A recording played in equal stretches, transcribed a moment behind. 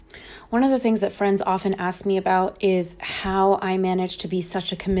One of the things that friends often ask me about is how I manage to be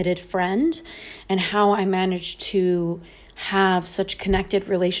such a committed friend and how I manage to have such connected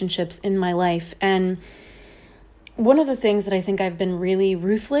relationships in my life. And one of the things that I think I've been really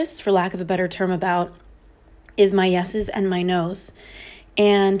ruthless, for lack of a better term, about is my yeses and my nos.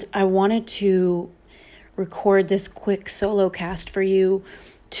 And I wanted to record this quick solo cast for you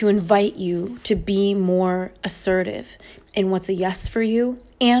to invite you to be more assertive in what's a yes for you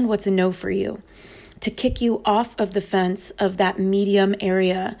and what's a no for you, to kick you off of the fence of that medium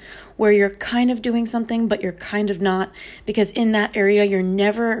area where you're kind of doing something, but you're kind of not, because in that area, you're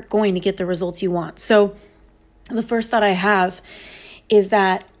never going to get the results you want. So the first thought I have is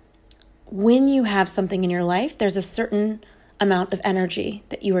that when you have something in your life, there's a certain amount of energy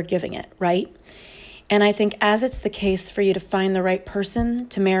that you are giving it, right? And I think as it's the case for you to find the right person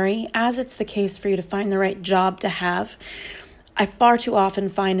to marry, as it's the case for you to find the right job to have, I far too often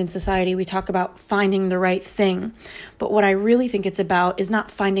find in society we talk about finding the right thing. But what I really think it's about is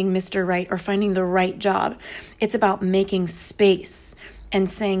not finding Mr. Right or finding the right job. It's about making space and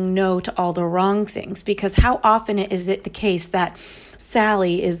saying no to all the wrong things. Because how often is it the case that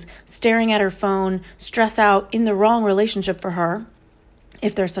Sally is staring at her phone, stressed out in the wrong relationship for her,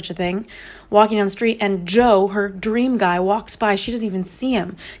 if there's such a thing, walking down the street, and Joe, her dream guy, walks by. She doesn't even see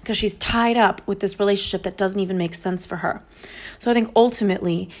him because she's tied up with this relationship that doesn't even make sense for her. So I think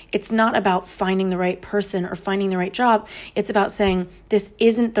ultimately, it's not about finding the right person or finding the right job. It's about saying, this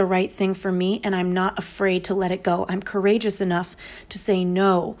isn't the right thing for me, and I'm not afraid to let it go. I'm courageous enough to say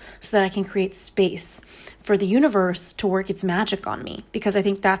no so that I can create space for the universe to work its magic on me, because I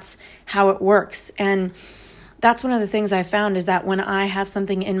think that's how it works. And that's one of the things I found is that when I have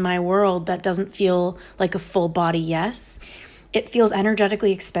something in my world that doesn't feel like a full body yes, it feels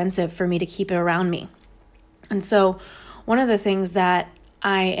energetically expensive for me to keep it around me. And so one of the things that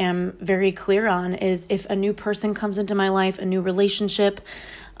I am very clear on is if a new person comes into my life, a new relationship,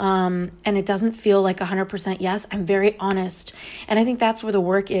 and it doesn't feel like 100% yes, I'm very honest. And I think that's where the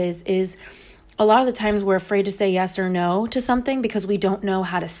work is a lot of the times we're afraid to say yes or no to something because we don't know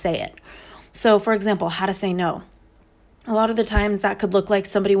how to say it. So, for example, how to say no. A lot of the times that could look like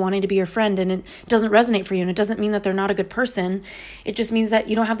somebody wanting to be your friend and it doesn't resonate for you. And it doesn't mean that they're not a good person. It just means that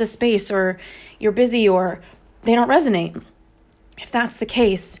you don't have the space or you're busy or they don't resonate. If that's the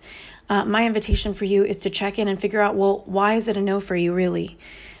case, my invitation for you is to check in and figure out, well, why is it a no for you really?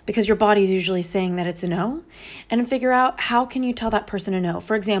 Because your body is usually saying that it's a no. And figure out how can you tell that person a no.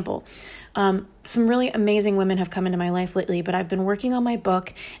 For example, some really amazing women have come into my life lately, but I've been working on my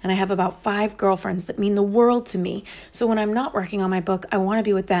book and I have about 5 girlfriends that mean the world to me. So when I'm not working on my book, I want to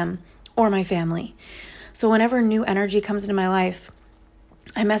be with them or my family. So whenever new energy comes into my life,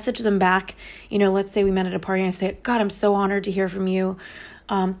 I message them back. Let's say we met at a party and I say, God, I'm so honored to hear from you.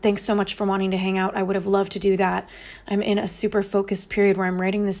 Thanks so much for wanting to hang out. I would have loved to do that. I'm in a super focused period where I'm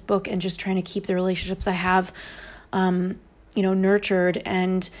writing this book and just trying to keep the relationships I have, nurtured.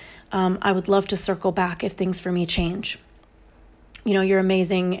 And I would love to circle back if things for me change. You're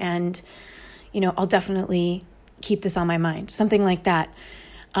amazing. And, I'll definitely keep this on my mind. Something like that.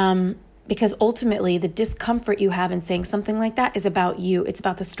 Because ultimately the discomfort you have in saying something like that is about you. It's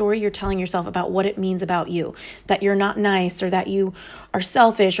about the story you're telling yourself about what it means about you, that you're not nice or that you are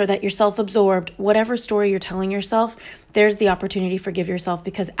selfish or that you're self-absorbed. Whatever story you're telling yourself, there's the opportunity to forgive yourself,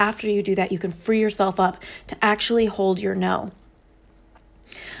 because after you do that, you can free yourself up to actually hold your no.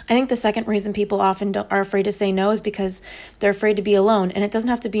 I think the second reason people often are afraid to say no is because they're afraid to be alone. And it doesn't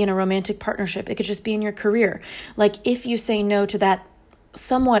have to be in a romantic partnership. It could just be in your career. Like if you say no to that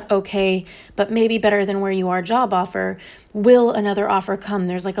somewhat okay, but maybe better than where you are job offer, will another offer come?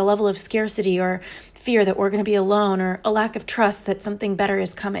 There's like a level of scarcity or fear that we're going to be alone, or a lack of trust that something better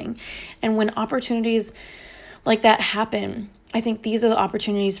is coming. And when opportunities like that happen, I think these are the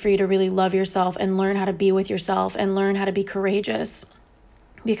opportunities for you to really love yourself and learn how to be with yourself and learn how to be courageous.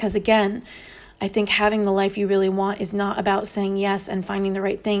 Because again, I think having the life you really want is not about saying yes and finding the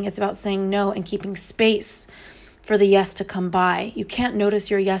right thing. It's about saying no and keeping space for the yes to come by. You can't notice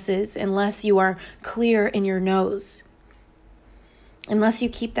your yeses unless you are clear in your no's. Unless you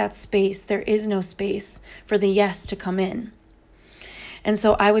keep that space, there is no space for the yes to come in. And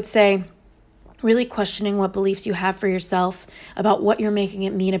so I would say, really questioning what beliefs you have for yourself about what you're making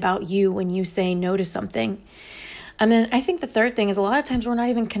it mean about you when you say no to something. And then I think the third thing is a lot of times we're not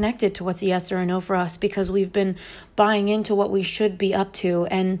even connected to what's a yes or a no for us because we've been buying into what we should be up to.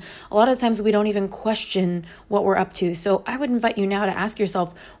 And a lot of times we don't even question what we're up to. So I would invite you now to ask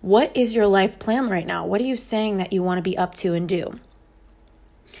yourself, what is your life plan right now? What are you saying that you want to be up to and do?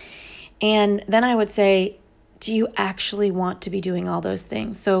 And then I would say, do you actually want to be doing all those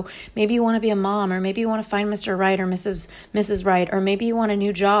things? So maybe you want to be a mom, or maybe you want to find Mr. Right or Mrs. Right, or maybe you want a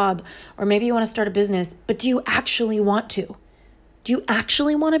new job, or maybe you want to start a business, but do you actually want to? Do you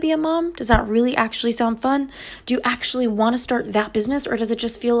actually want to be a mom? Does that really actually sound fun? Do you actually want to start that business, or does it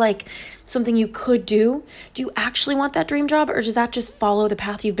just feel like something you could do? Do you actually want that dream job, or does that just follow the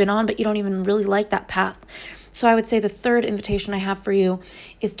path you've been on, but you don't even really like that path? So I would say the third invitation I have for you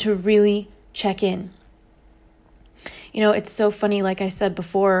is to really check in. It's so funny, like I said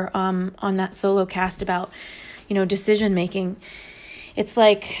before, on that solo cast about, decision making. It's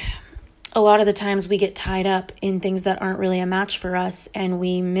like a lot of the times we get tied up in things that aren't really a match for us, and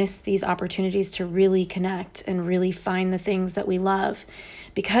we miss these opportunities to really connect and really find the things that we love,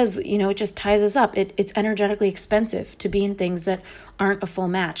 because, it just ties us up. It's energetically expensive to be in things that aren't a full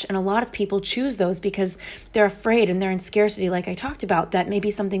match. And a lot of people choose those because they're afraid and they're in scarcity, like I talked about, that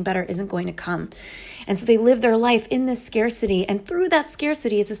maybe something better isn't going to come. And so they live their life in this scarcity. And through that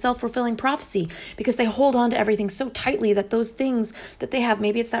scarcity, it's a self-fulfilling prophecy, because they hold on to everything so tightly that those things that they have,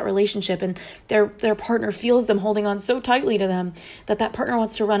 maybe it's that relationship, and their partner feels them holding on so tightly to them that partner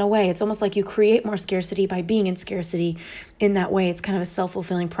wants to run away. It's almost like you create more scarcity by being in scarcity in that way. It's kind of a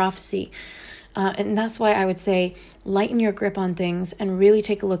self-fulfilling prophecy. And that's why I would say lighten your grip on things and really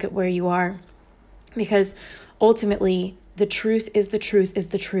take a look at where you are, because ultimately the truth is the truth is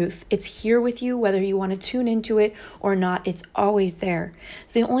the truth. It's here with you, whether you want to tune into it or not. It's always there.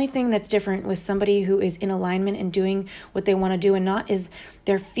 So the only thing that's different with somebody who is in alignment and doing what they want to do and not is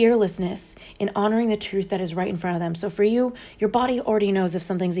their fearlessness in honoring the truth that is right in front of them. So for you, your body already knows if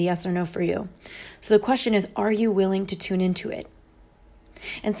something's a yes or no for you. So the question is, are you willing to tune into it?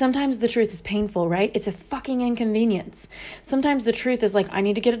 And sometimes the truth is painful, right? It's a fucking inconvenience. Sometimes the truth is like, I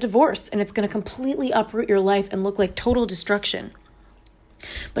need to get a divorce, and it's going to completely uproot your life and look like total destruction.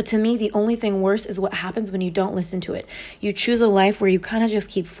 But to me, the only thing worse is what happens when you don't listen to it. You choose a life where you kind of just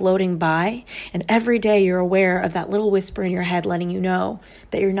keep floating by, and every day you're aware of that little whisper in your head letting you know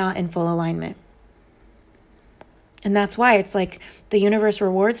that you're not in full alignment. And that's why it's like the universe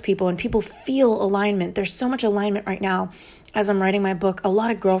rewards people, and people feel alignment. There's so much alignment right now. As I'm writing my book, a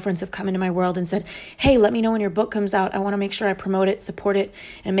lot of girlfriends have come into my world and said, hey, let me know when your book comes out. I want to make sure I promote it, support it,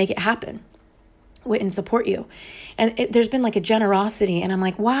 and make it happen and support you. And there's been like a generosity, and I'm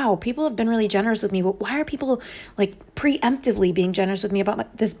like, wow, people have been really generous with me, but why are people like preemptively being generous with me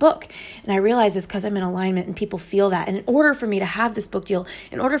about this book? And I realize it's because I'm in alignment and people feel that. And in order for me to have this book deal,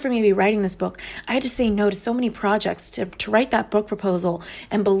 in order for me to be writing this book, I had to say no to so many projects to write that book proposal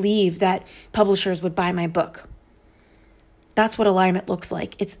and believe that publishers would buy my book. That's what alignment looks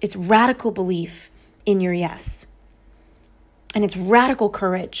like. It's radical belief in your yes. And it's radical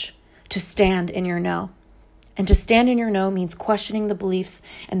courage to stand in your no. And to stand in your no means questioning the beliefs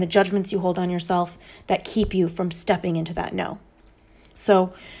and the judgments you hold on yourself that keep you from stepping into that no.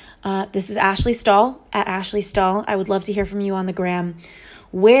 So this is Ashley Stahl, at Ashley Stahl. I would love to hear from you on the gram.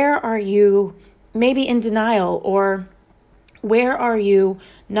 Where are you maybe in denial, or where are you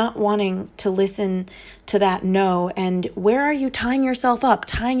not wanting to listen to that no? And where are you tying yourself up,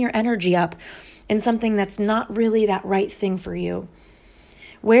 tying your energy up in something that's not really that right thing for you?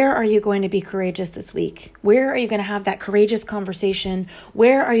 Where are you going to be courageous this week? Where are you going to have that courageous conversation?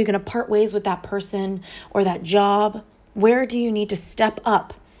 Where are you going to part ways with that person or that job? Where do you need to step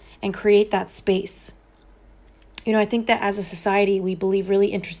up and create that space? I think that as a society, we believe really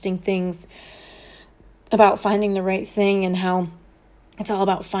interesting things about finding the right thing and how it's all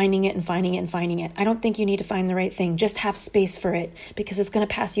about finding it and finding it and finding it. I don't think you need to find the right thing. Just have space for it, because it's going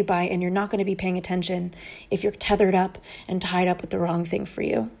to pass you by and you're not going to be paying attention if you're tethered up and tied up with the wrong thing for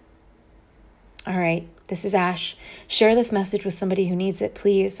you. All right, this is Ash. Share this message with somebody who needs it,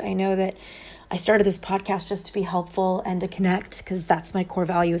 please. I know that I started this podcast just to be helpful and to connect, because that's my core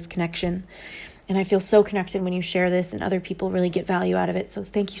value, is connection. And I feel so connected when you share this and other people really get value out of it. So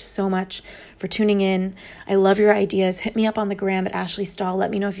thank you so much for tuning in. I love your ideas. Hit me up on the gram at Ashley Stahl.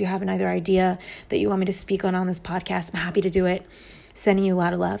 Let me know if you have another idea that you want me to speak on this podcast. I'm happy to do it. Sending you a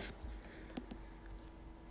lot of love.